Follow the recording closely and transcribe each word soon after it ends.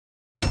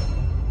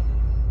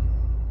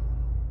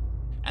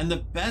And the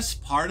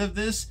best part of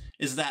this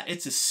is that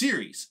it's a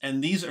series,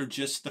 and these are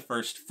just the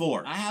first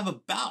 4. I have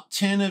about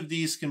 10 of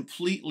these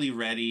completely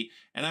ready,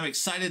 and I'm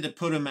excited to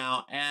put them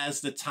out as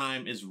the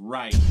time is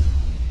right.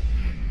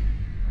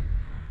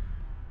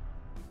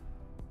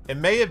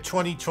 In May of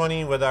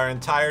 2020, with our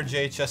entire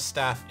JHS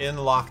staff in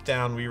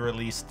lockdown, we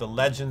released the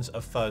Legends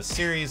of Fuzz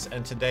series,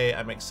 and today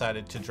I'm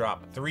excited to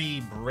drop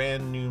 3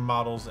 brand new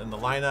models in the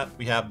lineup.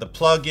 We have the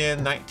Plugin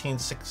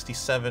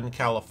 1967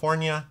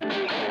 California.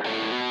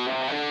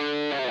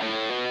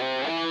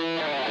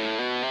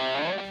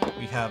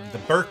 We have the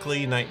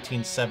Berkeley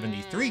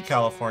 1973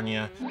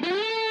 California.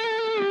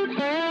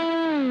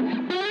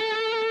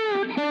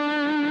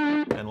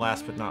 And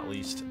last but not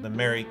least, the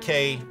Mary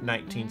Kay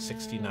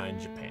 1969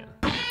 Japan.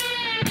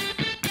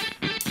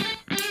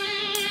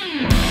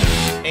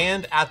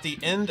 And at the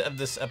end of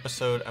this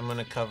episode, I'm going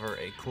to cover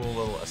a cool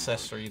little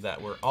accessory that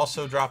we're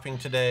also dropping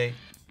today.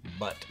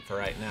 But for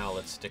right now,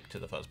 let's stick to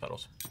the fuzz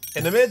pedals.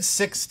 In the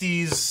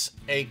mid-60s,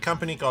 a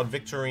company called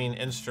Victorine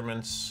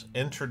Instruments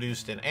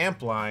introduced an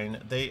amp line.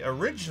 They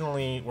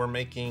originally were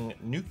making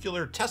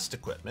nuclear test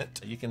equipment.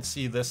 You can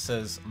see this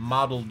as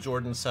model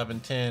Jordan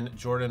 710,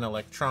 Jordan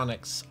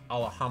Electronics,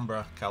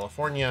 Alhambra,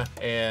 California.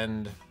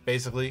 And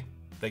basically,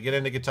 they get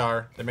into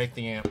guitar, they make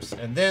the amps,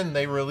 and then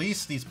they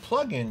release these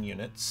plug-in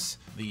units,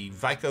 the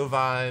Vico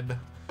Vibe,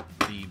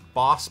 the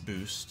Boss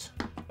Boost,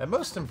 and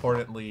most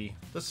importantly,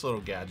 this little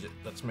gadget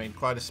that's made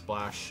quite a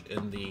splash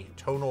in the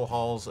tonal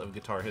halls of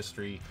guitar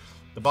history,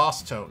 the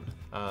Boss Tone.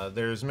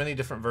 There's many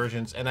different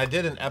versions, and I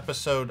did an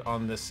episode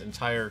on this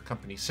entire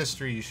company's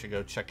history. You should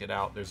go check it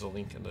out. There's a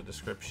link in the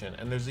description,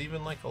 and there's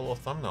even like a little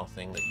thumbnail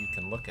thing that you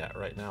can look at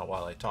right now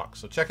while I talk.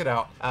 So check it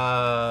out.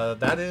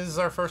 That is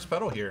our first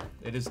pedal here.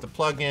 It is the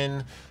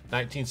Plugin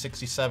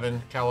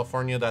 1967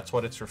 California. That's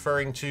what it's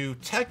referring to.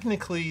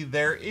 Technically,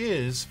 there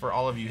is, for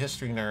all of you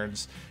history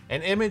nerds,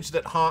 an image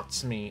that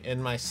haunts me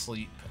in my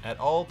sleep at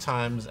all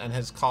times and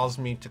has caused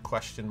me to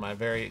question my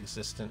very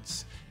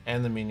existence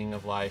and the meaning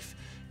of life.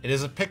 It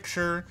is a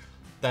picture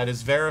that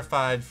is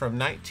verified from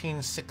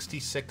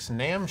 1966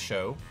 NAMM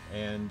show,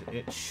 and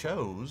it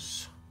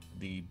shows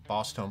the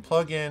Boss Tone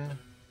plugin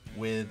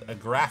with a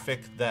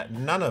graphic that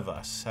none of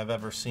us have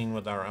ever seen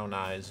with our own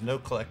eyes. No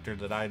collector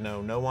that I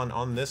know, no one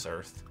on this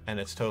earth, and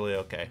it's totally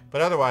okay.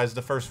 But otherwise,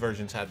 the first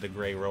versions had the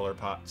gray roller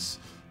pots,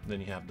 then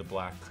you have the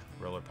black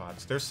roller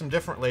pots. There's some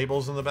different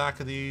labels in the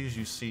back of these.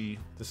 You see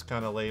this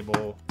kind of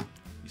label,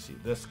 you see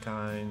this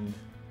kind,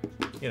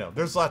 you know,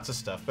 there's lots of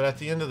stuff, but at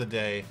the end of the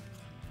day,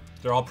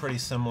 they're all pretty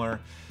similar.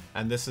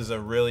 And this is a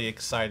really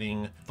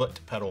exciting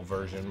foot pedal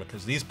version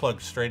because these plug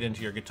straight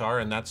into your guitar,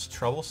 and that's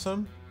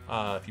troublesome.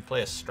 If you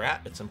play a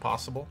Strat, it's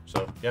impossible.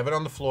 So you have it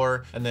on the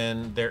floor, and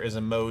then there is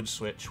a mode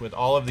switch. With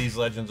all of these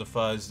Legends of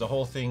Fuzz, the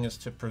whole thing is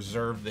to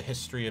preserve the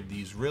history of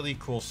these really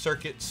cool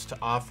circuits, to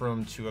offer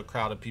them to a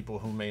crowd of people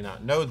who may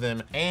not know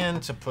them,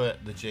 and to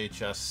put the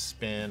JHS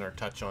spin or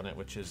touch on it,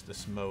 which is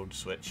this mode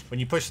switch. When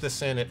you push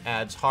this in, it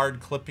adds hard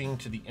clipping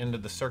to the end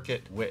of the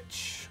circuit,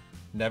 which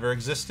never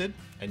existed,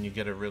 and you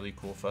get a really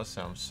cool fuzz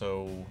sound.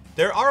 So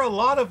there are a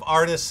lot of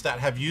artists that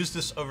have used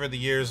this over the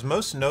years.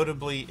 Most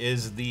notably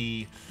is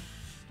the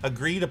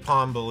agreed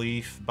upon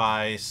belief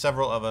by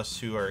several of us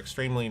who are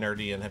extremely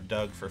nerdy and have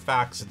dug for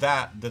facts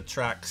that the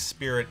track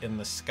Spirit in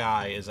the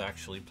Sky is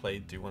actually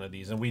played through one of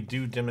these, and we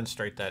do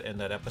demonstrate that in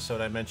that episode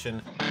I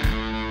mentioned.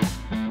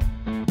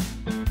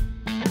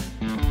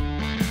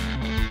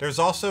 There's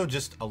also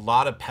just a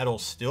lot of pedal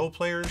steel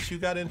players who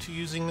got into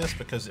using this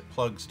because it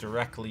plugs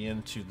directly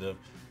into the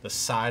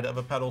side of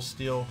a pedal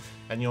steel.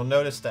 And you'll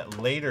notice that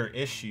later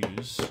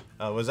issues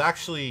was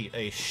actually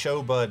a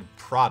Showbud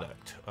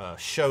product.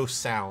 Show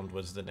Sound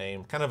was the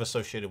name, kind of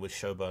associated with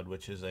Showbud,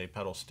 which is a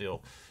pedal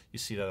steel. You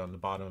see that on the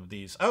bottom of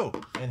these. Oh,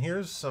 and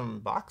here's some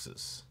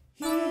boxes.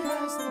 Here's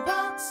the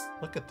box.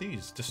 Look at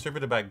these,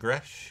 distributed by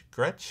Gretsch.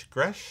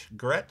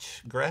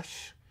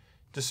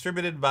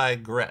 Distributed by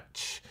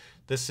Gretsch.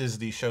 This is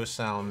the Show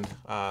Sound.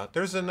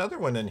 There's another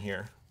one in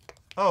here.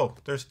 Oh,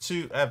 there's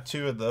two. I have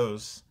two of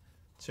those.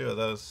 Two of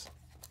those.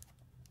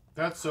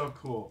 That's so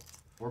cool.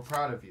 We're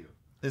proud of you.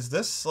 Is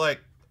this like...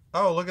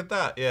 Oh, look at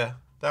that. Yeah,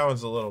 that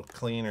one's a little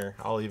cleaner.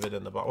 I'll leave it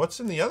in the box. What's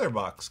in the other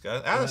box,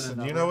 guys? Addison,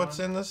 do you know what's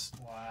in this?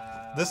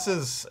 Wow. This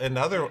is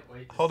another...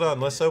 Hold on,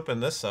 let's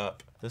open this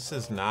up. This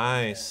is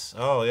nice.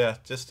 Oh, yeah,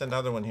 just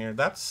another one here.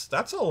 That's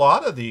a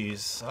lot of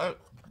these. A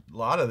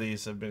lot of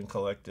these have been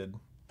collected.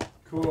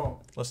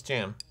 Cool. Let's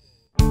jam.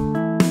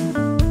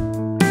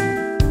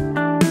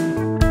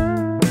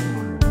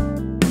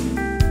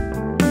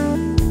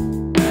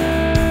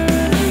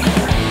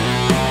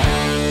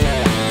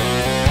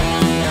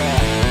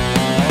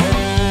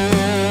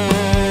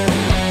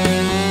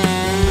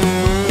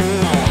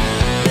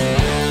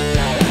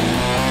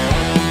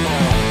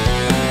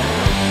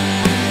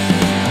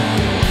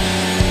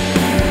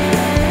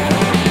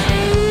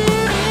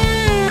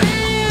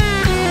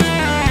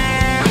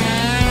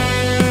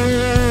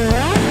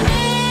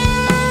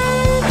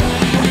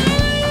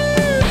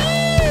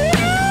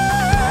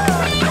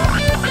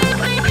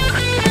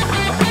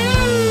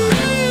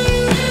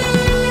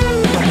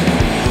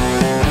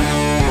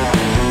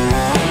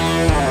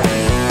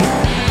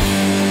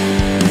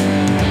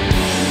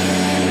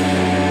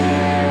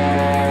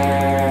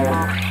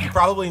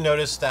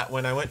 noticed that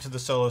when I went to the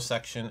solo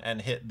section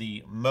and hit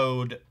the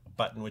mode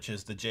button, which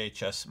is the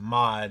JHS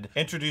mod,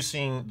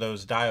 introducing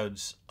those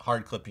diodes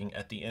hard clipping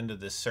at the end of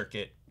this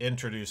circuit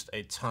introduced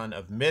a ton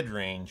of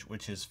mid-range,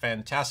 which is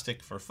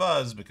fantastic for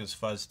fuzz because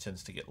fuzz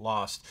tends to get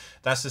lost.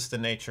 That's just the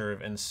nature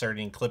of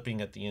inserting clipping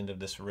at the end of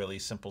this really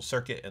simple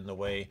circuit, and the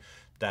way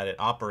that it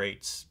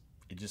operates,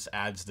 it just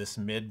adds this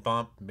mid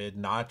bump, mid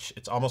notch.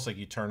 It's almost like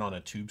you turn on a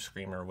tube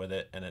screamer with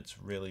it, and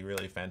it's really,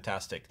 really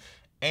fantastic.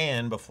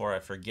 And before I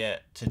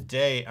forget,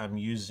 today I'm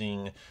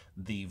using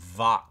the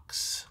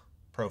Vox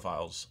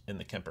profiles in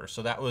the Kemper.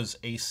 So that was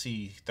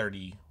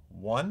AC31.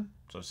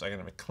 So it's like I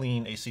have a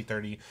clean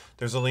AC30.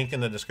 There's a link in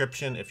the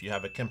description. If you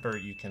have a Kemper,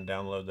 you can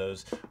download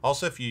those.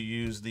 Also, if you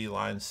use the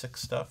Line 6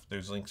 stuff,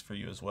 there's links for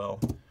you as well.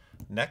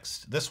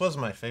 Next, this was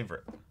my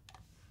favorite,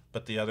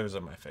 but the others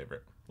are my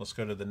favorite. Let's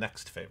go to the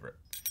next favorite.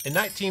 In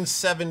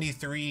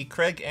 1973,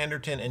 Craig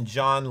Anderton and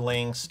John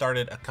Lang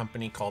started a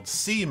company called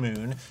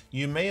Seamoon.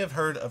 You may have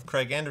heard of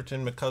Craig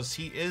Anderton because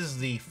he is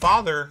the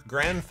father,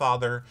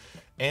 grandfather,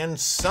 and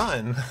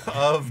son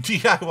of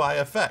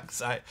DIY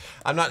effects.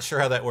 I'm not sure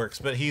how that works,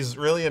 but he's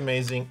really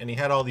amazing, and he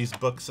had all these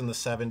books in the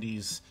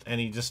 70s, and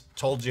he just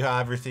told you how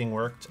everything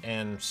worked,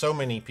 and so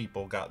many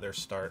people got their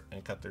start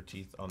and cut their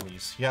teeth on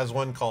these. He has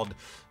one called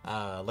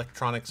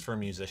Electronics for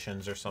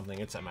Musicians or something.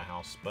 It's at my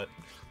house, but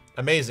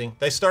amazing.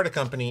 They start a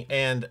company,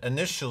 and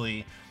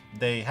initially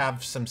they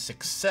have some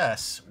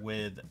success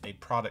with a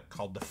product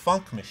called the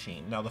Funk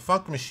Machine. Now, the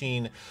Funk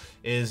Machine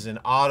is an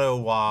auto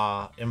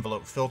wah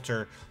envelope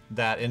filter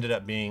that ended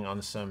up being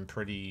on some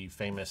pretty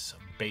famous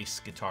bass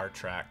guitar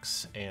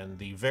tracks. And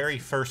the very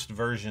first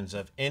versions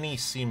of any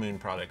Seamoon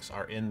products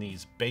are in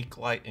these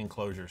Bakelite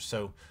enclosures.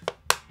 So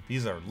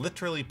these are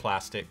literally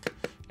plastic,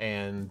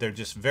 and they're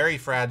just very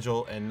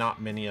fragile, and not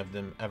many of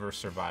them ever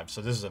survive.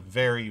 So this is a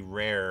very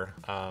rare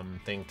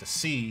thing to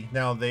see.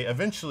 Now, they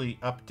eventually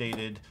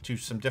updated to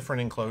some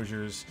different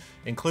enclosures,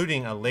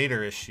 including a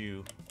later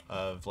issue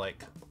of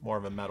like more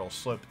of a metal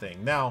slope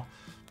thing. Now,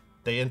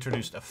 they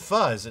introduced a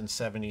fuzz in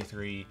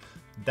 '73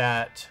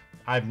 that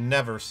I've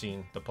never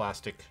seen the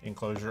plastic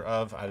enclosure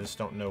of. I just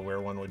don't know where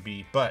one would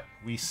be, but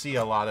we see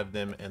a lot of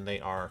them, and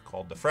they are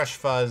called the Fresh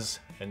Fuzz,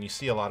 and you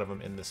see a lot of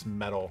them in this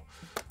metal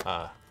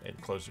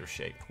enclosure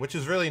shape, which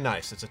is really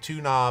nice. It's a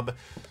 2-knob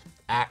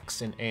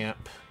axe and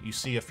amp. You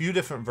see a few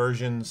different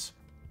versions,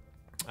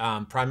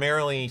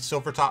 primarily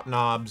silver top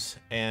knobs,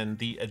 and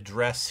the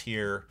address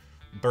here,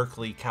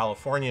 Berkeley,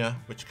 California,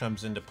 which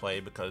comes into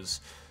play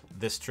because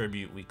this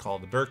tribute we call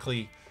the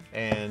Berkeley.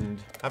 And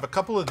I have a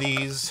couple of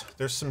these.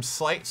 There's some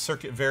slight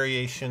circuit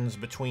variations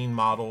between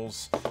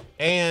models,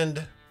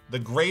 and the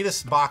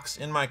greatest box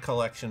in my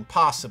collection,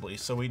 possibly,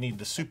 so we need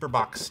the Super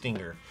Box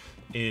Stinger,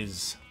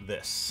 is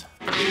this.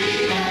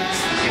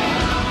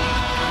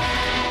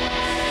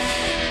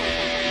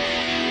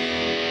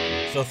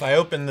 So if I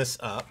open this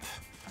up,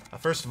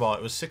 first of all,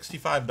 it was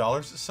 $65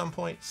 at some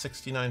point,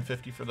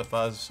 $69.50 for the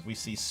fuzz. We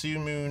see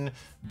Seamoon,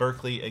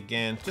 Berkeley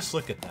again. Just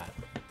look at that.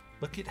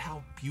 Look at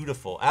how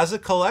beautiful. As a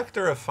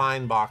collector of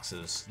fine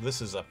boxes,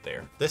 this is up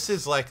there. This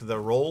is like the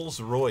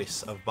Rolls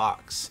Royce of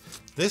box.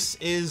 This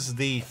is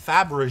the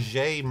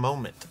Fabergé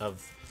moment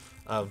of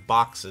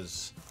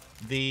boxes.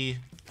 The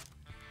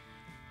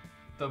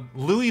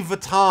Louis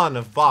Vuitton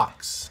of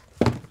box.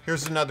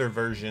 Here's another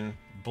version.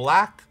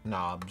 Black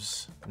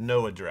knobs,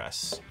 no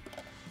address.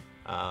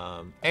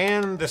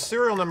 And the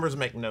serial numbers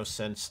make no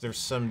sense. There's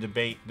some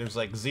debate. There's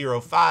like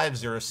 05,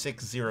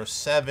 06,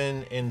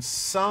 07. In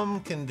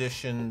some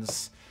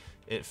conditions,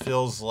 it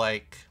feels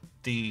like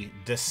the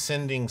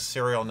descending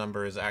serial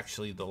number is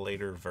actually the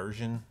later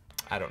version.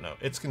 I don't know.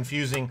 It's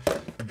confusing.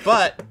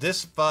 But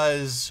this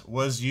fuzz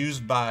was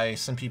used by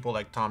some people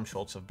like Tom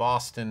Schultz of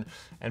Boston.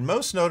 And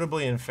most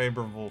notably and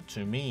favorable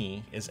to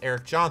me is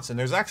Eric Johnson.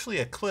 There's actually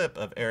a clip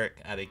of Eric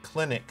at a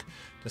clinic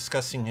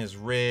discussing his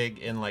rig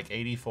in like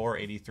 84,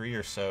 83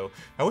 or so.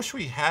 I wish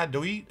we had,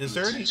 is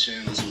there any?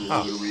 Channels with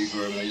a little bit of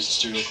reverb. I use a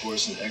stereo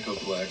chorus and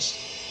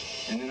Echoplex.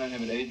 And then I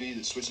have an AB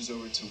that switches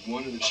over to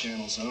one of the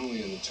channels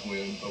only in the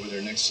Twin over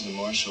there next to the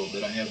Marshall,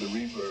 that I have the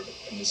reverb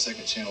and the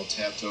second channel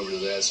tapped over to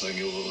that so I can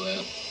get a little of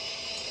that.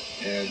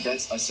 And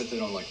I set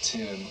that on like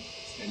 10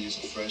 and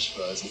use a Fresh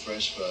Fuzz and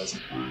Fresh Fuzz.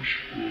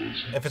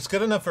 If it's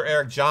good enough for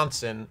Eric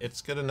Johnson,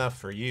 it's good enough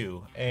for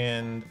you.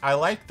 And I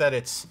like that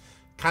it's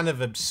kind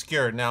of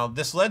obscure. Now,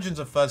 this Legends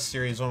of Fuzz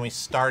series, when we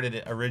started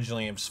it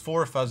originally, it was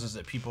 4 fuzzes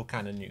that people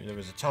kind of knew. There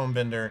was a tone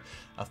bender,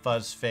 a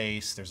fuzz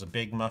face, there's a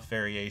big muff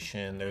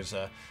variation, there's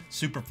a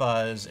super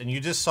fuzz, and you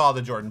just saw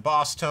the Jordan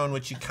Boss tone,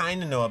 which you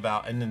kind of know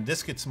about, and then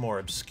this gets more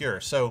obscure.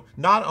 So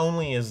not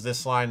only is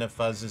this line of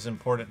fuzzes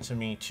important to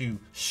me to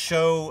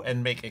show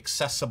and make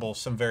accessible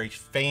some very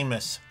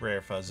famous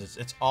rare fuzzes,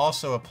 it's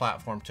also a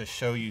platform to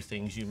show you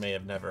things you may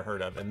have never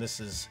heard of, and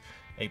this is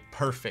a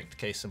perfect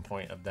case in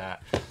point of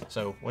that.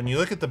 So when you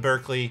look at the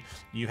Berkeley,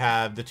 you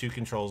have the 2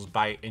 controls,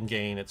 byte and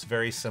gain. It's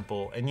very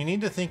simple. And you need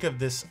to think of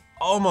this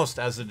almost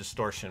as a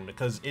distortion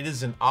because it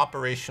is an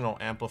operational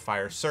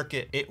amplifier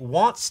circuit. It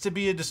wants to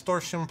be a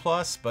distortion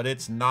plus, but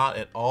it's not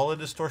at all a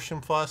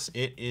distortion plus.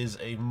 It is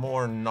a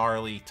more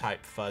gnarly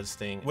type fuzz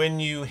thing.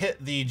 When you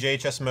hit the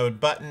JHS mode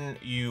button,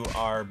 you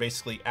are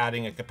basically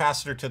adding a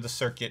capacitor to the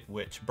circuit,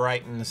 which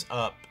brightens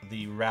up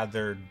the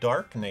rather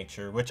dark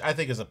nature, which I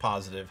think is a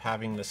positive.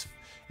 Having this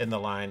in the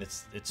line,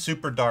 it's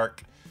super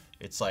dark.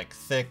 It's like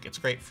thick, it's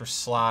great for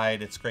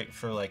slide, it's great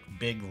for like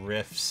big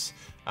riffs.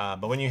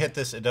 But when you hit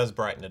this, it does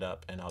brighten it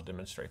up, and I'll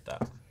demonstrate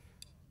that.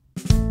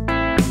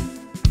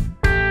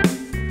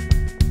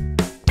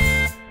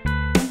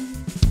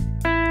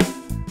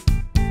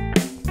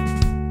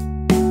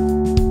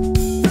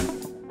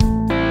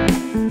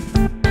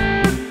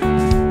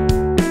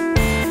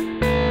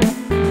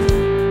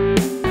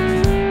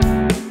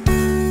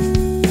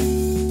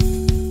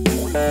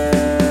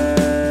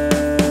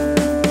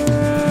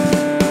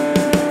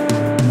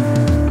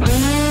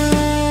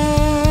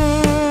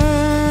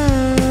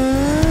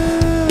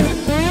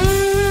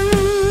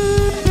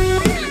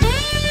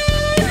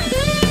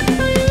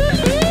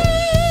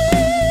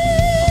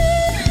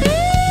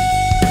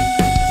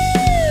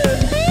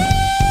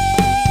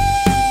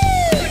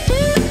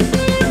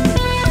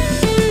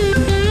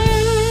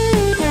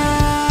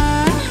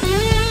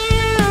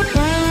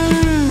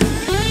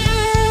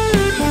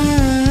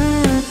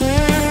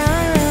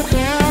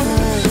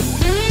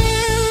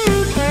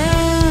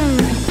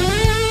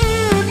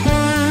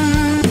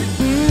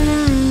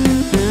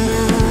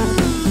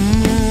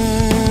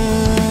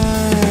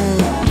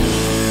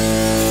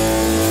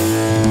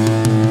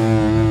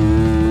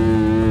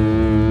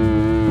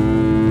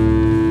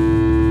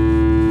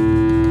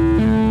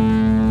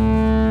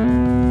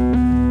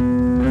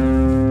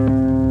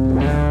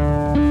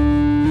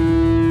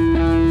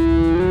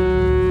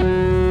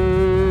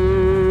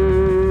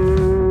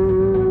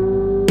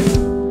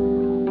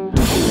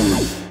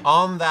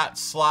 On that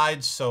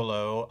slide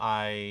solo,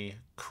 I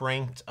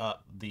cranked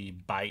up the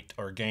bite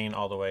or gain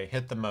all the way,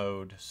 hit the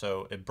mode,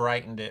 so it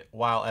brightened it,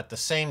 while at the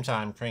same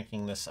time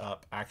cranking this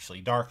up actually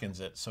darkens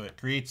it, so it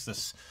creates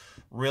this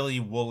really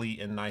woolly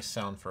and nice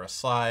sound for a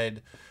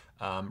slide.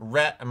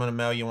 Rhett, I'm gonna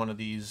mail you one of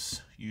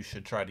these. You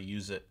should try to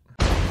use it.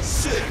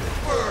 Sick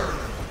burn!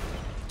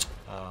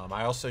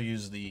 I also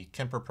use the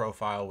Kemper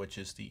profile, which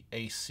is the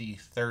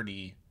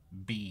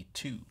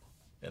AC30B2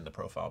 in the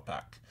profile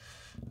pack.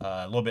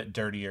 A little bit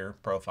dirtier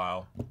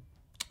profile.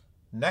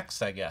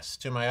 Next, I guess,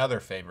 to my other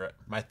favorite,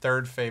 my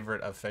third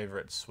favorite of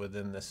favorites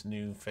within this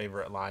new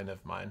favorite line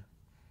of mine.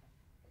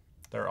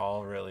 They're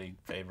all really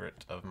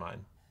favorite of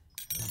mine.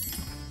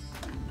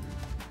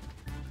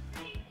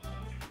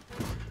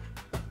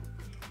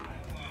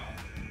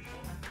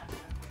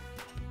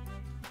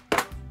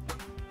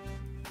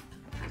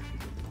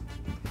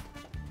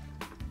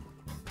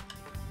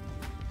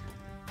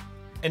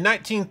 In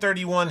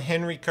 1931,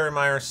 Henry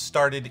Kermeyer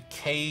started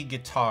Kay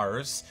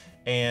Guitars,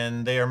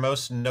 and they are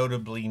most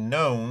notably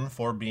known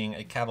for being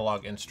a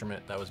catalog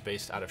instrument that was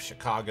based out of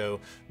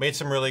Chicago. Made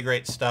some really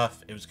great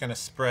stuff. It was kind of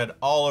spread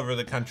all over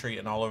the country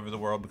and all over the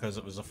world because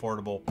it was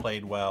affordable,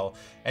 played well,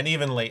 and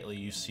even lately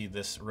you see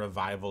this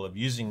revival of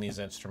using these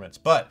instruments.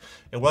 But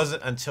it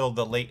wasn't until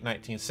the late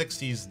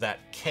 1960s that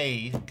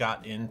Kay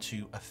got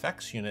into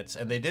effects units,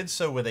 and they did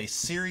so with a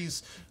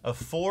series of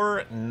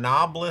 4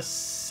 knobless,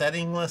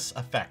 settingless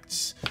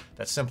effects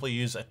that simply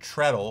use a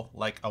treadle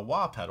like a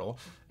wah pedal.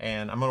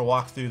 And I'm going to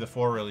walk through the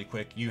 4 really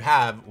quick. You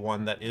have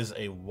one that is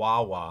a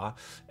wah-wah.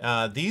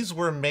 These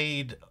were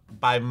made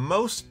by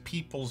most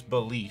people's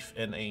belief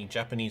in a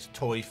Japanese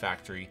toy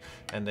factory,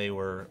 and they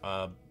were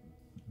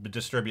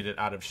distributed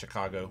out of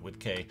Chicago with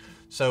Kay.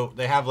 So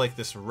they have like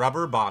this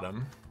rubber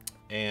bottom,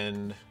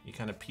 and you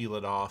kind of peel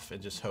it off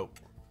and just hope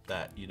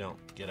that you don't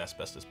get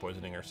asbestos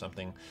poisoning or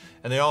something.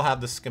 And they all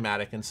have the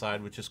schematic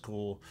inside, which is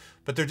cool.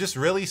 But they're just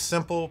really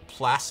simple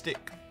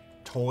plastic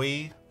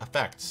toy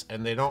effects,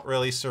 and they don't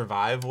really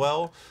survive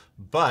well,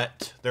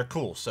 but they're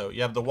cool. So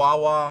you have the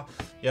wah-wah,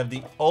 you have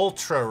the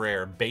ultra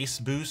rare bass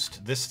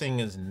boost. This thing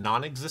is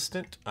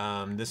non-existent.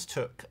 This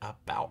took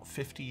about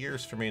 50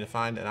 years for me to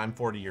find, and I'm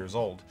 40 years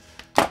old.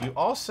 You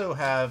also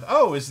have,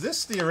 oh, is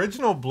this the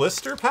original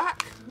blister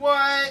pack?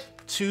 What?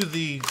 To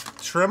the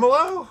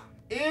tremolo?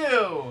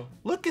 Ew.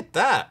 Look at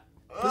that.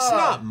 This is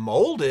not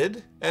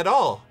molded at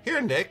all.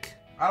 Here, Nick.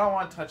 I don't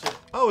want to touch it.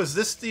 Oh, is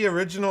this the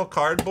original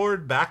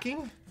cardboard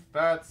backing?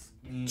 That's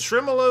neat.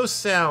 Tremolo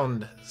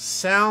sound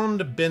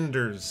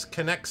benders,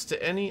 connects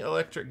to any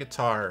electric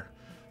guitar.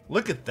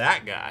 Look at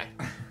that guy.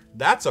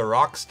 That's a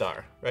rock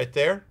star right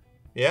there.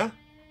 Yeah?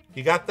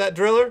 You got that,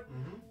 driller?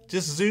 Mm-hmm.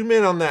 Just zoom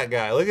in on that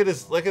guy. Look at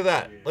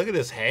that. Look at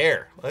his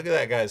hair. Look at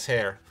that guy's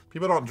hair.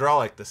 People don't draw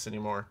like this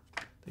anymore.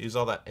 They use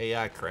all that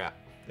AI crap.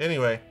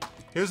 Anyway,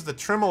 here's the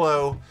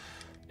tremolo,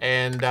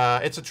 and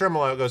it's a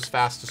tremolo. It goes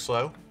fast to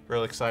slow.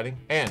 Real exciting.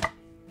 And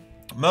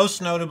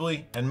most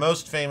notably and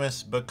most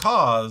famous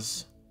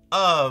because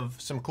of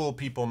some cool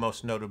people,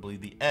 most notably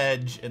The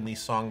Edge in the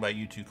song by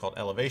U2 called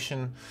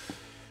Elevation.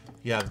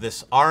 You have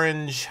this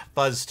orange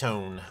fuzz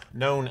tone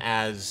known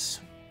as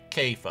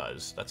Kay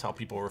Fuzz. That's how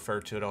people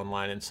refer to it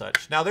online and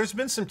such. Now, there's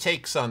been some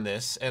takes on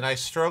this, and I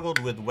struggled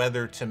with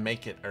whether to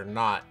make it or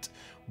not,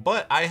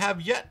 but I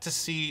have yet to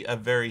see a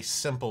very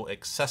simple,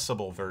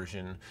 accessible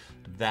version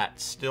that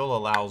still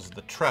allows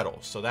the treadle.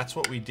 So that's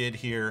what we did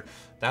here.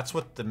 That's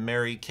what the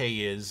Mary Kay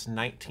is,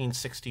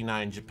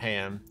 1969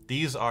 Japan.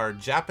 These are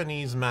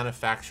Japanese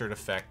manufactured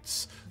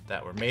effects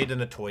that were made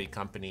in a toy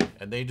company,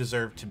 and they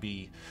deserve to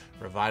be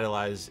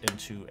revitalized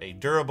into a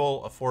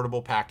durable,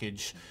 affordable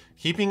package.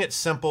 Keeping it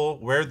simple,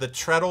 where the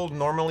treadle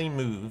normally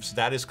moves,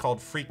 that is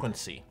called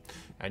frequency.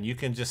 And you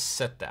can just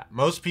set that.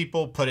 Most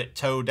people put it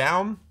toe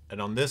down,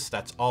 and on this,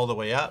 that's all the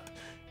way up.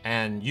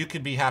 And you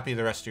could be happy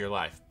the rest of your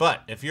life.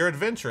 But if you're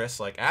adventurous,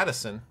 like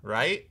Addison,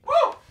 right?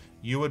 Woo!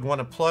 You would want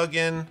to plug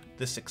in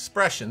this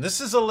expression. This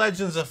is a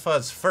Legends of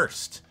Fuzz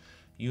first.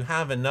 You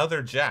have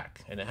another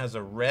jack, and it has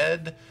a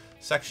red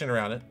section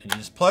around it, and you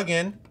just plug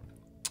in,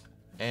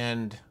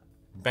 and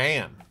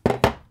bam.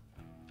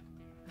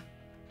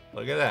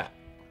 Look at that.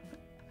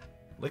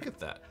 Look at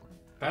that.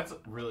 That's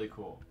really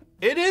cool.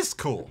 It is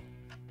cool.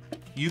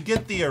 You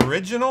get the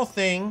original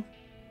thing,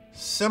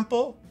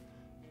 simple,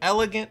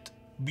 elegant,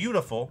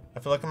 beautiful. I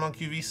feel like I'm on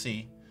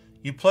QVC.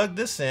 You plug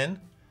this in,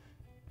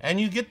 and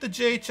you get the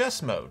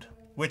JHS mode,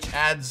 which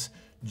adds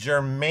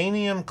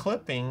germanium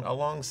clipping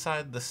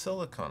alongside the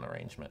silicone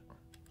arrangement.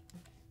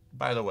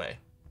 By the way,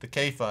 the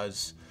Kay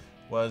Fuzz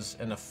was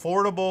an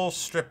affordable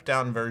stripped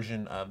down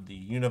version of the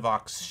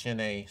Univox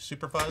Shin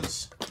Super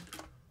Fuzz.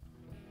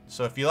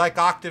 So if you like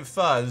Octave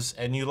Fuzz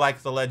and you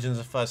like the Legends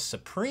of Fuzz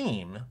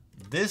Supreme,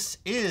 this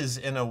is,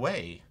 in a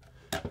way,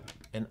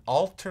 an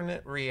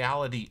alternate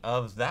reality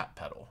of that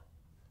pedal.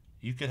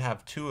 You could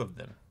have two of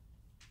them.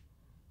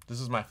 This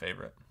is my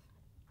favorite.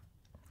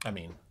 I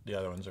mean, the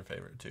other ones are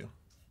favorite too.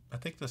 I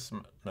think this,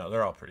 no,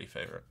 they're all pretty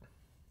favorite.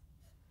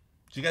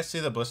 Did you guys see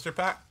the blister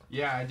pack?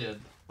 Yeah, I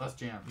did. Let's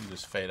jam. You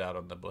just fade out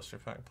on the blister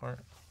pack part.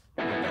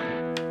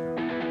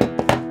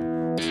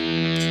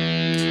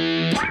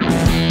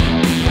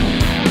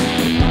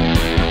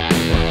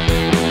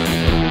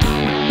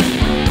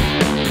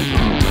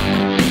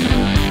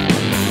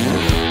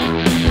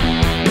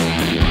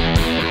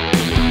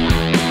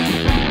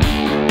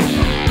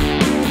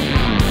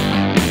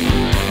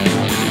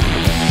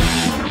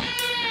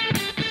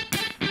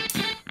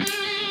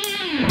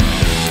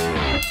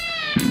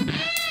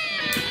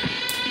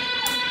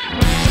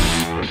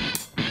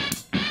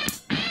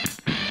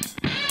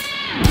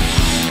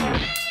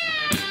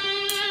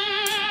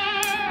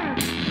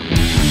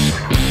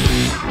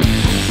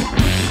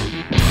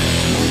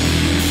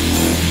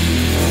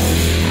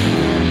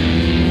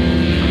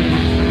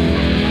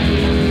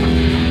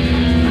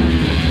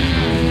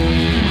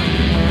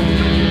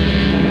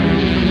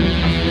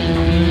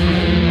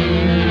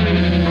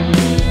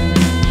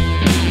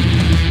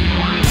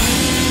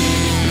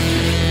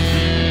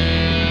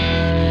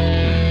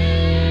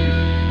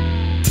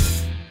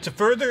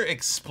 Further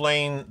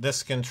explain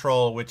this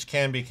control, which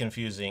can be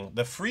confusing,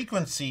 the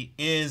frequency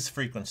is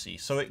frequency.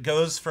 So it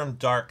goes from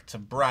dark to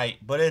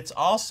bright, but it's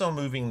also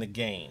moving the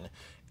gain.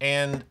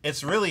 And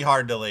it's really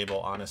hard to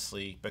label,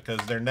 honestly, because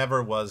there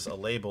never was a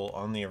label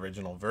on the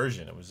original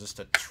version. It was just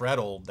a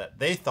treadle that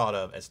they thought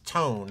of as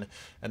tone,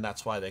 and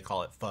that's why they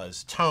call it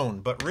Fuzz Tone.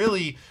 But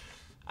really,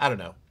 I don't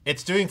know.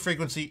 It's doing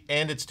frequency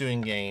and it's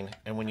doing gain.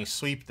 And when you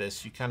sweep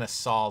this, you kind of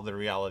saw the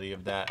reality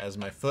of that as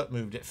my foot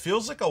moved. It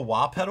feels like a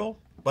wah pedal,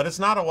 but it's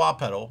not a wah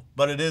pedal,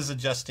 but it is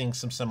adjusting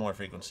some similar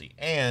frequency.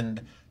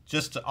 And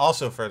just to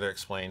also further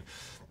explain,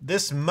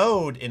 this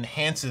mode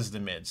enhances the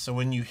mid. So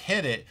when you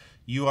hit it,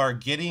 you are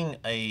getting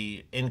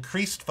a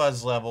increased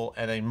fuzz level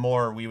and a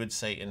more, we would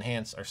say,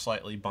 enhanced or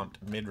slightly bumped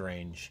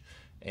mid-range.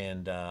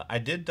 And I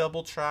did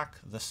double track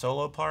the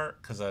solo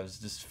part because I was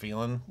just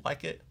feeling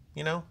like it,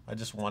 you know, I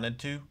just wanted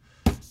to.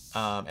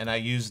 And I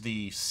used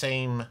the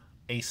same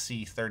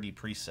AC30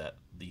 preset,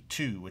 the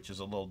 2, which is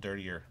a little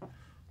dirtier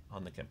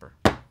on the Kemper.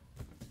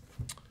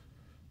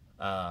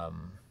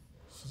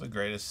 This is the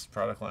greatest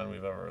product line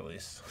we've ever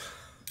released.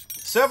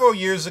 Several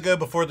years ago,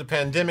 before the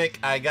pandemic,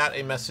 I got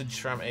a message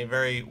from a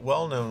very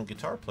well-known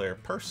guitar player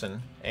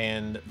person,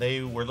 and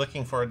they were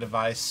looking for a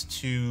device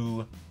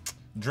to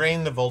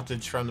drain the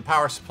voltage from the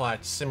power supply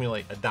to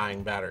simulate a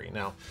dying battery.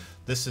 Now,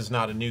 this is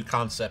not a new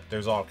concept.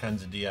 There's all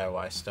kinds of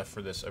DIY stuff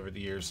for this over the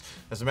years.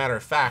 As a matter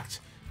of fact,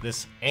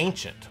 this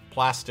ancient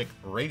plastic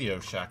Radio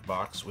Shack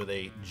box with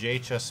a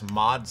JHS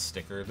mod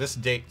sticker, this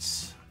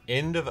dates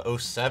end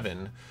of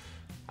 07.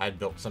 I'd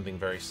built something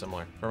very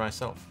similar for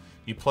myself.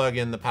 You plug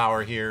in the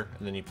power here,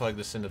 and then you plug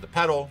this into the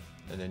pedal,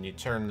 and then you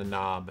turn the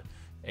knob,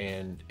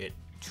 and it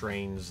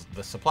drains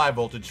the supply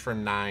voltage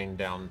from 9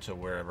 down to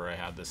wherever I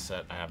had this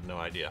set. I have no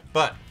idea.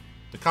 But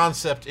the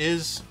concept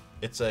is,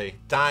 it's a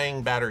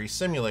dying battery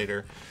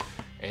simulator,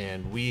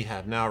 and we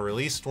have now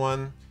released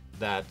one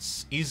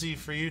that's easy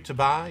for you to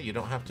buy. You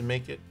don't have to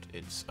make it.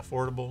 It's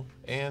affordable,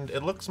 and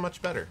it looks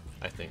much better,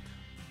 I think.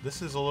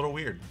 This is a little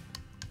weird.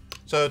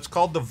 So it's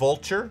called the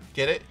Volture.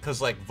 Get it?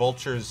 Because like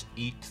vultures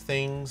eat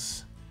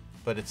things,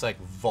 but it's like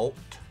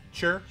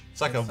Volture.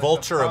 It's like a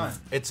vulture of,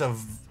 it's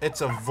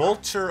a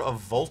vulture of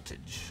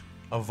voltage.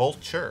 a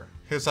Volture.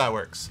 Here's how it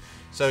works.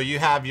 So you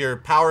have your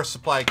power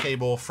supply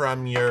cable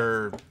from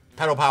your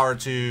pedal power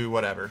to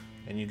whatever,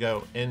 and you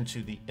go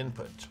into the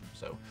input.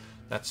 So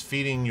that's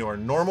feeding your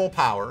normal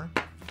power.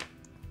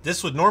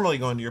 This would normally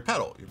go into your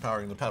pedal. You're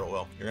powering the pedal.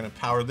 Well, you're gonna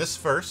power this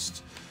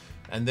first,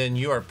 and then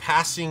you are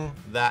passing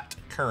that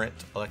current,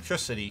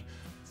 electricity,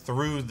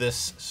 through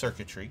this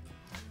circuitry.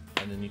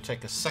 And then you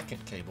take a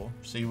second cable.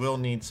 So you will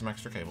need some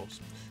extra cables.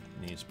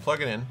 You need to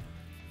plug it in.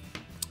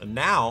 And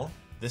now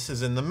this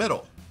is in the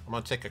middle. I'm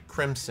gonna take a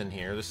crimson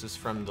here. This is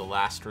from the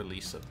last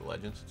release of the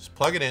Legends. Just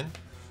plug it in,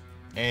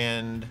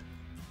 and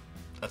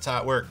that's how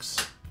it works.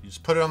 You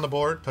just put it on the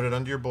board, put it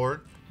under your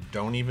board.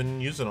 Don't even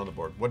use it on the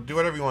board. Do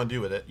whatever you want to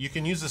do with it. You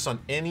can use this on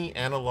any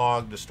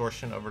analog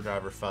distortion,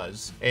 overdrive, or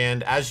fuzz.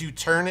 And as you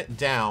turn it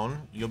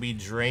down, you'll be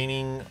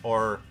draining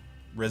or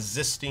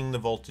resisting the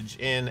voltage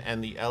in,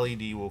 and the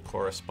LED will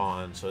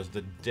correspond. So as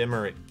the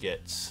dimmer it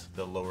gets,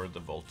 the lower the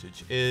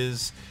voltage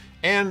is.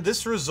 And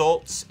this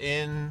results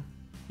in,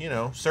 you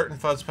know, certain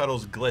fuzz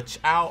pedals glitch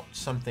out,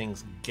 some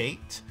things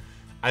gate.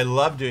 I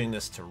love doing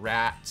this to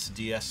Rats,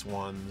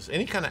 DS1s,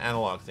 any kind of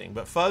analog thing,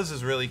 but fuzz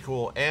is really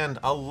cool. And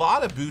a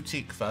lot of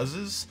boutique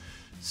fuzzes,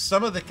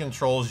 some of the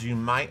controls you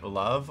might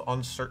love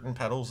on certain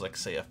pedals, like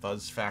say a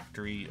Fuzz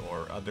Factory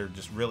or other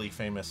just really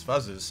famous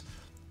fuzzes,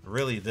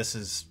 really this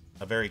is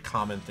a very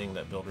common thing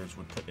that builders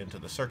would put into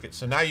the circuit.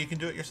 So now you can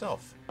do it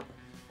yourself.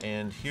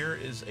 And here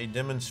is a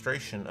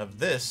demonstration of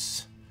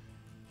this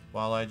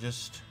while I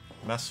just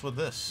mess with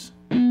this.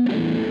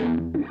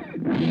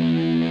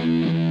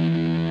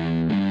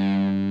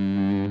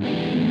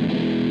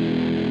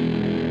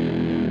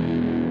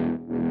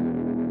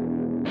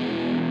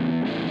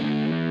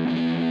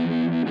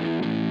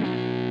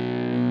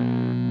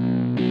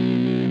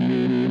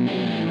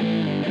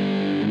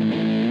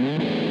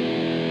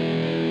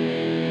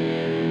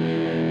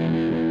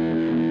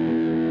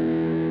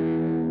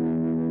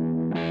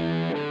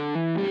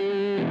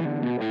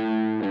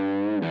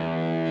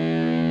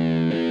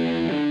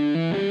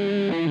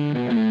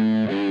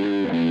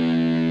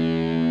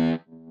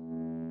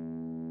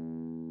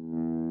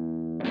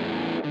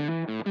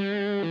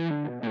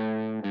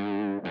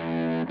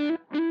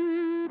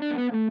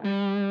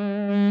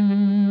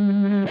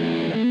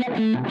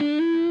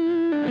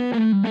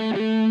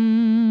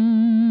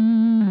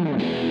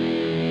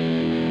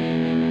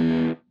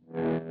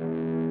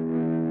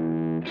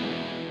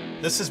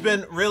 This has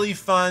been really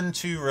fun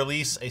to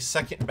release a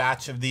second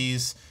batch of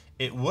these.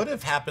 It would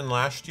have happened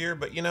last year,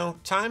 but you know,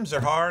 times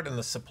are hard and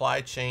the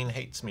supply chain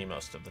hates me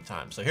most of the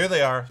time. So here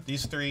they are.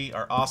 These three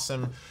are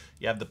awesome.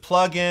 You have the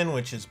Plugin,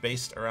 which is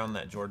based around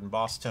that Jordan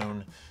Boss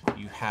tone.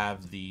 You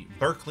have the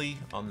Berkeley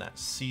on that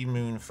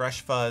Seamoon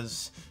Fresh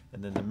Fuzz,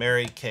 and then the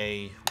Mary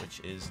Kay, which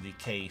is the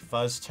Kay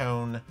Fuzz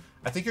Tone.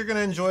 I think you're gonna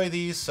enjoy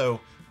these,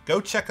 so go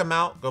check them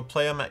out. Go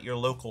play them at your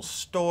local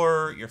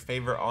store, your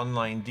favorite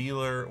online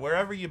dealer,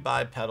 wherever you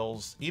buy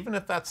pedals, even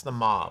if that's the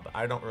mob.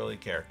 I don't really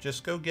care.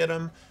 Just go get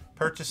them,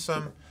 purchase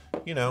them.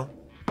 You know,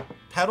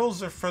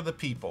 pedals are for the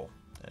people,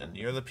 and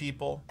you're the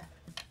people,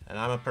 and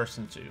I'm a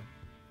person too.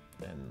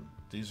 And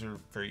these are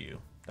for you.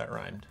 That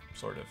rhymed,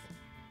 sort of.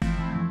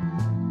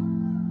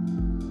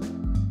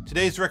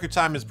 Today's record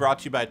time is brought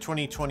to you by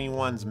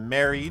 2021's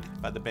Married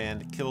by the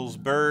band Kills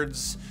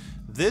Birds.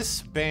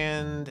 This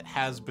band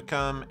has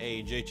become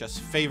a JHS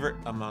favorite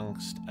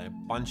amongst a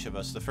bunch of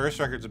us. The first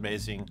record's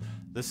amazing.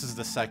 This is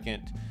the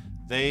second.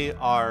 They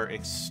are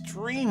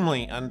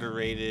extremely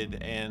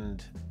underrated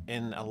and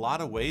in a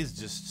lot of ways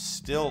just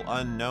still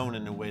unknown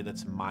in a way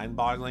that's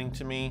mind-boggling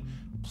to me.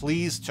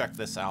 Please check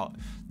this out.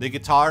 The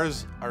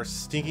guitars are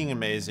stinking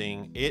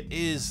amazing. It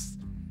is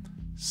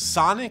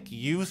sonic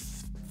youth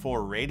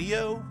for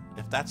radio,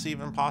 if that's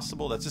even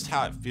possible. That's just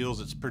how it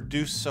feels. It's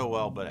produced so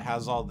well, but it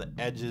has all the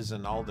edges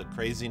and all the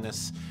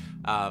craziness.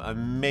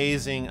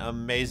 Amazing,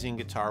 amazing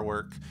guitar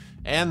work,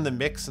 and the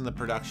mix and the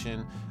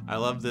production. I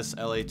love this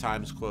LA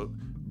Times quote,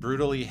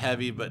 brutally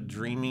heavy but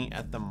dreamy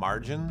at the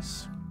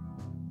margins.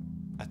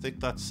 I think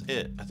that's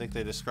it. I think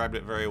they described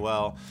it very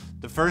well.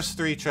 The first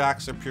three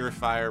tracks are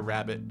Purifier,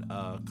 Rabbit,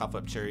 Cough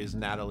Up Cherries,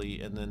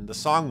 Natalie, and then the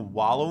song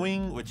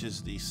Wallowing, which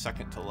is the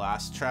second to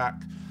last track.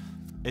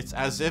 It's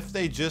as if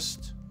they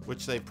just,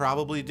 which they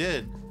probably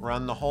did,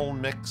 run the whole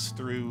mix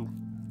through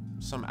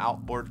some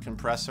outboard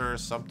compressor or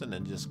something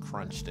and just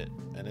crunched it.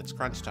 And it's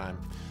crunch time.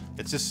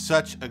 It's just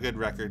such a good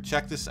record.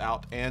 Check this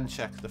out and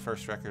check the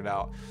first record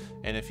out.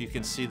 And if you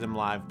can see them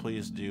live,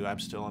 please do. I'm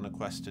still on a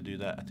quest to do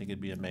that. I think it'd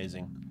be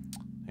amazing.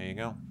 There you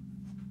go.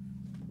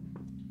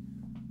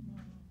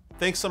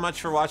 Thanks so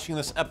much for watching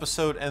this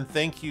episode, and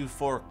thank you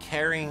for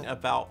caring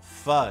about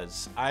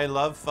fuzz. I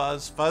love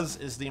fuzz. Fuzz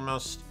is the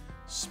most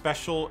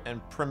special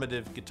and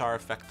primitive guitar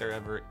effect there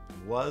ever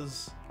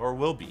was or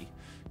will be.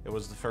 It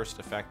was the first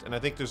effect, and I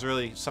think there's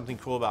really something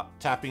cool about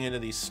tapping into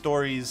these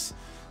stories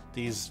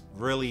these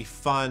really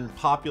fun,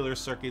 popular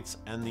circuits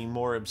and the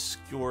more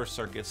obscure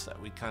circuits that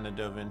we kind of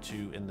dove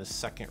into in the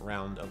second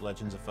round of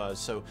Legends of Fuzz.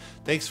 So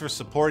thanks for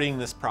supporting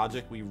this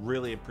project. We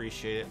really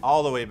appreciate it,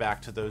 all the way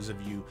back to those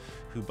of you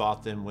who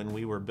bought them when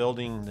we were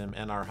building them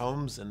in our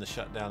homes in the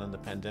shutdown and the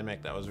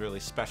pandemic. That was really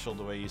special,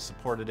 the way you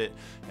supported it.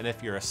 And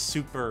if you're a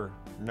super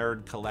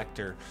nerd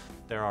collector,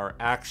 there are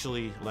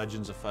actually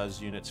Legends of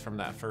Fuzz units from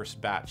that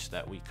first batch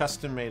that we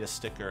custom made a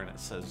sticker, and it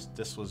says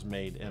this was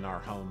made in our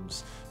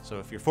homes. So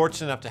if you're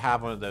fortunate enough to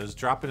have one of those,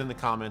 drop it in the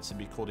comments. It'd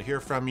be cool to hear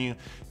from you.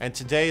 And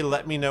today,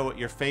 let me know what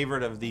your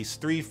favorite of these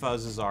 3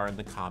 fuzzes are in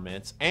the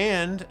comments.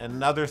 And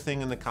another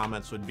thing in the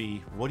comments would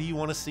be, what do you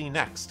want to see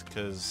next?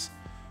 Because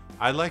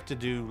I'd like to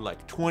do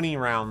like 20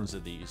 rounds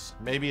of these.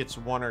 Maybe it's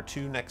 1 or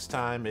 2 next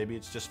time, maybe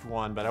it's just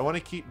 1, but I want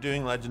to keep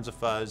doing Legends of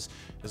Fuzz.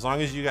 As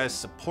long as you guys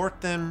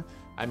support them,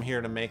 I'm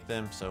here to make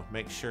them, so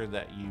make sure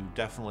that you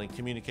definitely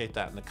communicate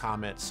that in the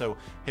comments. So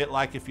hit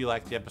like if you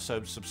like the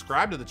episode,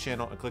 subscribe to the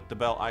channel, and click the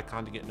bell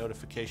icon to get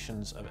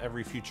notifications of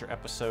every future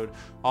episode.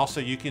 Also,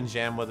 you can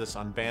jam with us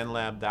on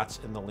BandLab. That's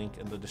in the link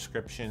in the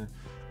description.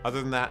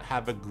 Other than that,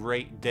 have a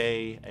great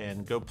day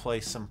and go play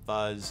some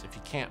Fuzz. If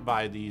you can't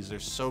buy these,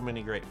 there's so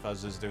many great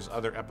Fuzzes. There's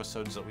other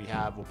episodes that we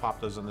have. We'll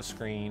pop those on the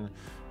screen.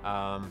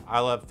 I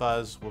love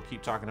Fuzz. We'll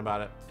keep talking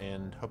about it,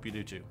 and hope you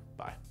do too.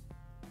 Bye.